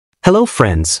Hello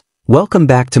friends, welcome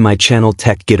back to my channel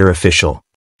TechGetter Official.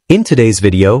 In today's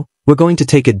video, we're going to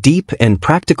take a deep and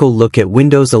practical look at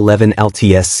Windows 11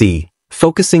 LTSC,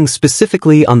 focusing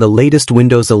specifically on the latest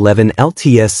Windows 11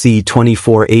 LTSC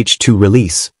 24H2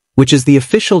 release, which is the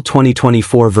official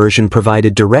 2024 version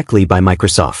provided directly by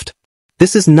Microsoft.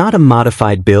 This is not a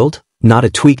modified build, not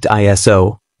a tweaked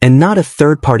ISO, and not a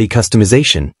third-party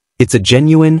customization. It's a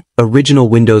genuine, original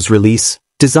Windows release,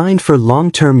 designed for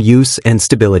long-term use and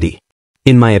stability.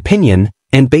 In my opinion,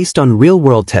 and based on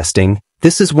real-world testing,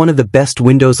 this is one of the best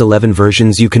Windows 11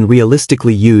 versions you can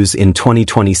realistically use in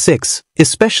 2026,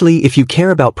 especially if you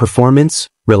care about performance,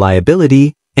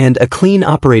 reliability, and a clean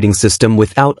operating system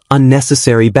without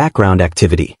unnecessary background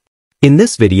activity. In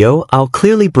this video, I'll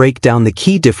clearly break down the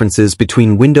key differences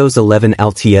between Windows 11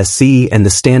 LTSC and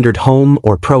the standard Home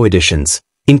or Pro editions,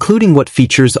 including what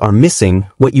features are missing,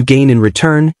 what you gain in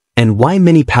return, and why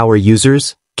many power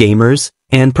users, gamers,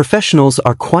 and professionals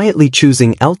are quietly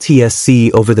choosing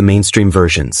LTSC over the mainstream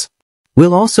versions.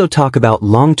 We'll also talk about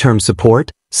long-term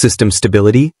support, system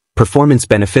stability, performance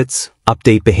benefits,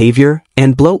 update behavior,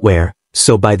 and bloatware,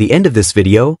 so by the end of this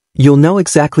video, you'll know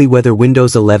exactly whether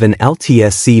Windows 11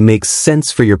 LTSC makes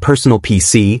sense for your personal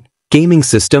PC, gaming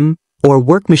system, or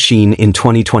work machine in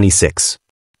 2026.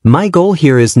 My goal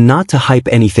here is not to hype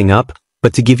anything up,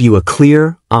 but to give you a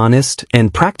clear, honest,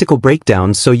 and practical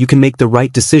breakdown so you can make the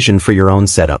right decision for your own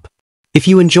setup. If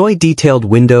you enjoy detailed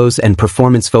Windows and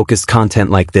performance-focused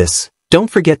content like this, don't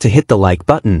forget to hit the like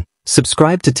button,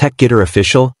 subscribe to TechGetter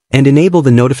Official, and enable the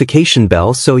notification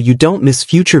bell so you don't miss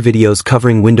future videos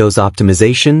covering Windows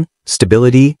optimization,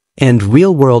 stability, and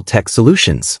real-world tech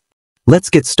solutions. Let's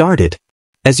get started.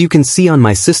 As you can see on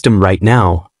my system right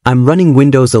now, I'm running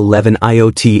Windows 11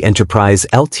 IoT Enterprise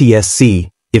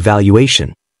LTSC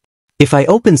Evaluation. If I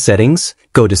open Settings,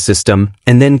 go to System,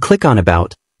 and then click on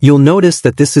About, you'll notice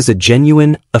that this is a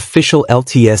genuine, official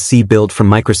LTSC build from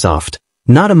Microsoft,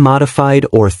 not a modified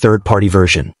or third-party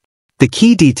version. The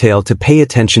key detail to pay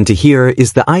attention to here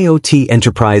is the IoT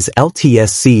Enterprise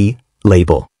LTSC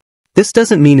label. This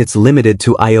doesn't mean it's limited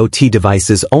to IoT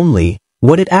devices only.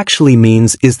 What it actually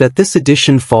means is that this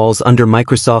edition falls under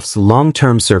Microsoft's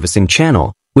long-term servicing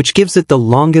channel, which gives it the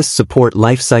longest support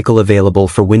lifecycle available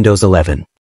for Windows 11.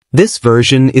 This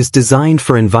version is designed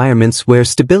for environments where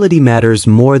stability matters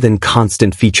more than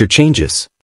constant feature changes.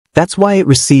 That's why it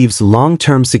receives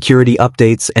long-term security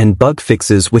updates and bug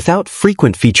fixes without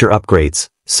frequent feature upgrades,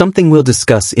 something we'll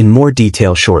discuss in more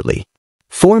detail shortly.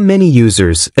 For many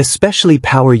users, especially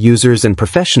power users and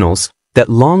professionals, that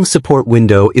long support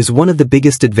window is one of the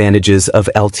biggest advantages of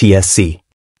LTSC.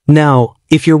 Now,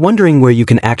 if you're wondering where you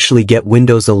can actually get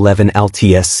Windows 11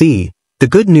 LTSC, the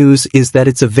good news is that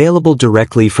it's available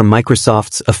directly from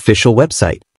Microsoft's official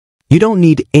website. You don't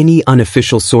need any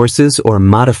unofficial sources or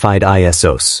modified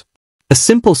ISOs. A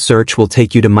simple search will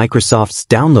take you to Microsoft's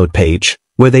download page,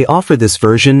 where they offer this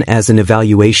version as an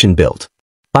evaluation build.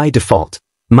 By default,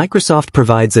 Microsoft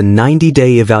provides a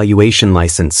 90-day evaluation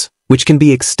license, which can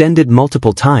be extended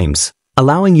multiple times,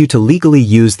 allowing you to legally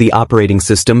use the operating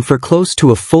system for close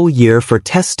to a full year for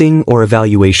testing or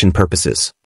evaluation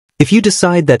purposes. If you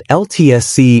decide that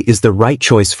LTSC is the right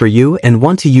choice for you and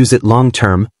want to use it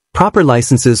long-term, proper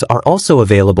licenses are also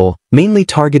available, mainly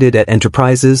targeted at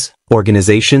enterprises,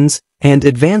 organizations, and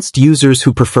advanced users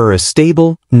who prefer a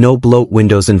stable, no-bloat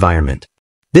Windows environment.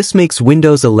 This makes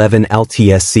Windows 11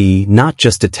 LTSC not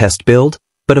just a test build,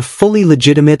 but a fully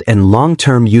legitimate and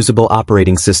long-term usable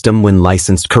operating system when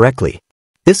licensed correctly.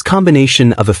 This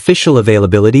combination of official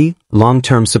availability,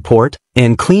 long-term support,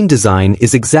 and clean design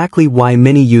is exactly why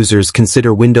many users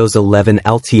consider Windows 11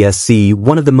 LTSC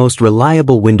one of the most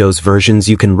reliable Windows versions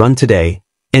you can run today,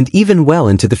 and even well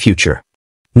into the future.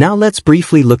 Now let's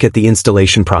briefly look at the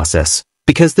installation process,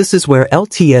 because this is where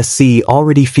LTSC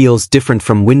already feels different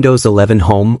from Windows 11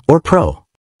 Home or Pro.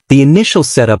 The initial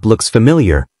setup looks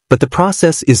familiar, but the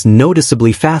process is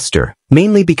noticeably faster,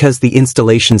 mainly because the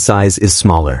installation size is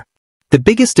smaller. The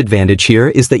biggest advantage here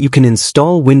is that you can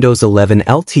install Windows 11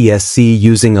 LTSC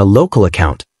using a local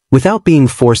account, without being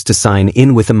forced to sign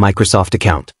in with a Microsoft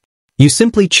account. You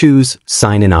simply choose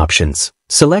Sign In Options,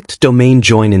 select Domain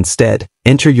Join instead,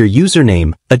 enter your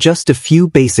username, adjust a few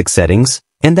basic settings,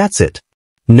 and that's it.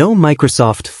 No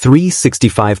Microsoft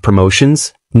 365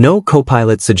 promotions, no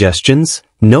Copilot suggestions,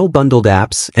 no bundled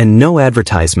apps, and no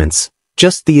advertisements,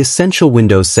 just the essential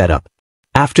Windows setup.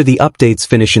 After the updates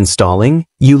finish installing,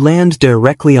 you land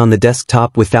directly on the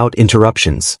desktop without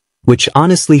interruptions, which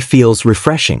honestly feels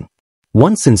refreshing.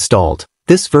 Once installed,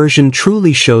 this version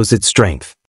truly shows its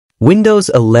strength. Windows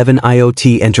 11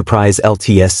 IoT Enterprise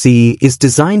LTSC is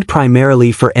designed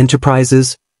primarily for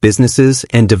enterprises, businesses,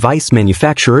 and device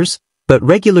manufacturers, but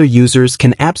regular users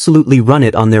can absolutely run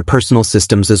it on their personal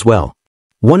systems as well.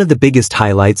 One of the biggest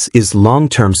highlights is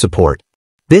long-term support.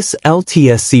 This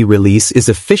LTSC release is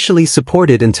officially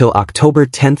supported until October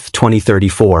 10,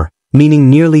 2034, meaning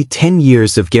nearly 10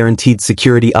 years of guaranteed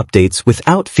security updates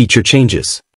without feature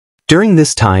changes. During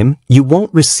this time, you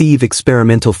won't receive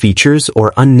experimental features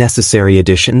or unnecessary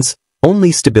additions,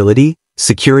 only stability,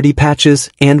 security patches,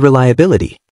 and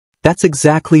reliability. That's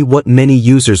exactly what many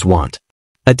users want.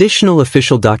 Additional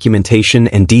official documentation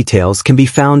and details can be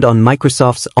found on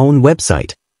Microsoft's own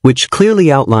website, which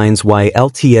clearly outlines why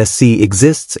LTSC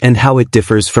exists and how it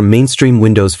differs from mainstream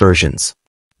Windows versions.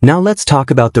 Now let's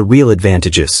talk about the real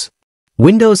advantages.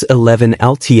 Windows 11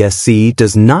 LTSC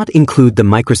does not include the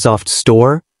Microsoft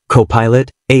Store, Copilot,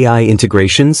 AI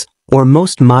integrations, or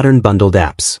most modern bundled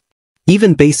apps.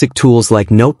 Even basic tools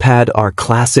like Notepad are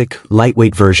classic,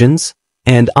 lightweight versions,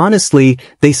 and honestly,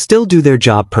 they still do their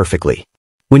job perfectly.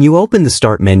 When you open the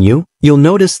Start menu, you'll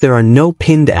notice there are no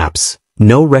pinned apps,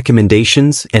 no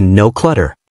recommendations, and no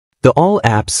clutter. The All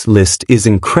Apps list is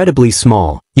incredibly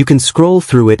small. You can scroll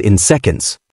through it in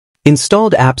seconds.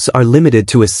 Installed apps are limited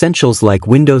to essentials like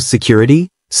Windows Security,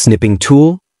 Snipping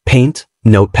Tool, Paint,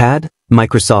 Notepad,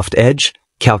 Microsoft Edge,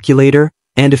 Calculator,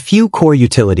 and a few core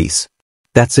utilities.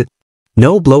 That's it.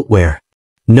 No bloatware.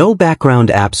 No background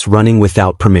apps running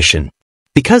without permission.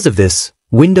 Because of this,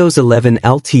 Windows 11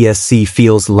 LTSC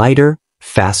feels lighter,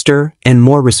 faster, and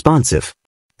more responsive.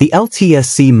 The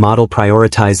LTSC model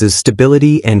prioritizes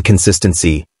stability and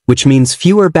consistency, which means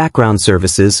fewer background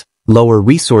services, lower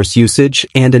resource usage,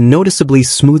 and a noticeably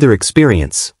smoother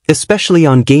experience, especially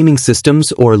on gaming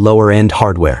systems or lower-end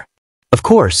hardware. Of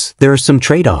course, there are some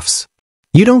trade-offs.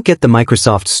 You don't get the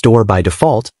Microsoft Store by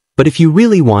default, but if you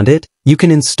really want it, you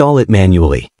can install it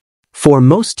manually. For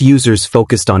most users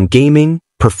focused on gaming,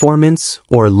 performance,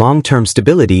 or long-term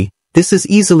stability, this is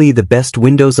easily the best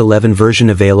Windows 11 version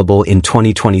available in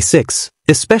 2026,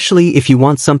 especially if you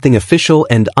want something official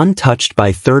and untouched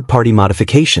by third-party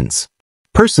modifications.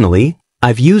 Personally,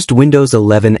 I've used Windows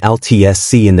 11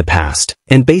 LTSC in the past,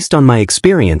 and based on my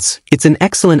experience, it's an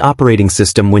excellent operating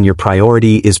system when your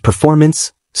priority is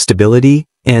performance, stability,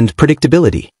 and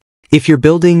predictability. If you're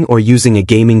building or using a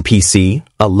gaming PC,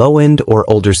 a low-end or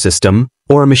older system,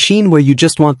 or a machine where you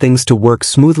just want things to work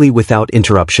smoothly without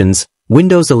interruptions,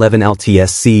 Windows 11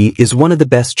 LTSC is one of the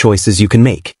best choices you can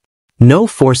make. No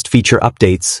forced feature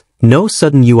updates, no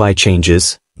sudden UI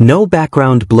changes, no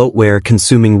background bloatware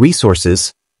consuming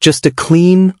resources, just a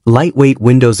clean, lightweight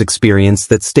Windows experience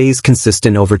that stays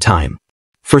consistent over time.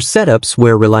 For setups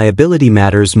where reliability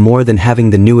matters more than having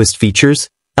the newest features,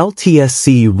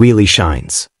 LTSC really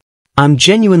shines. I'm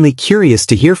genuinely curious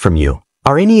to hear from you.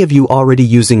 Are any of you already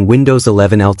using Windows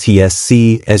 11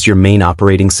 LTSC as your main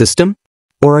operating system?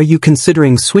 Or are you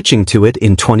considering switching to it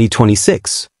in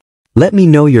 2026? Let me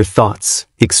know your thoughts,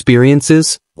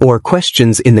 experiences, or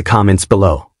questions in the comments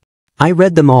below. I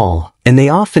read them all, and they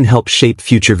often help shape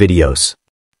future videos.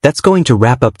 That's going to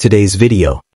wrap up today's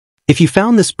video. If you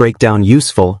found this breakdown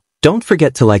useful, don't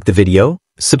forget to like the video,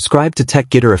 subscribe to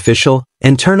TechGetter Official,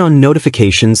 and turn on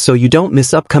notifications so you don't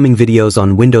miss upcoming videos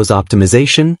on Windows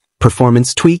optimization,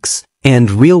 performance tweaks,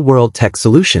 and real-world tech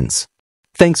solutions.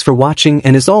 Thanks for watching,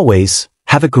 and as always,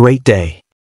 have a great day.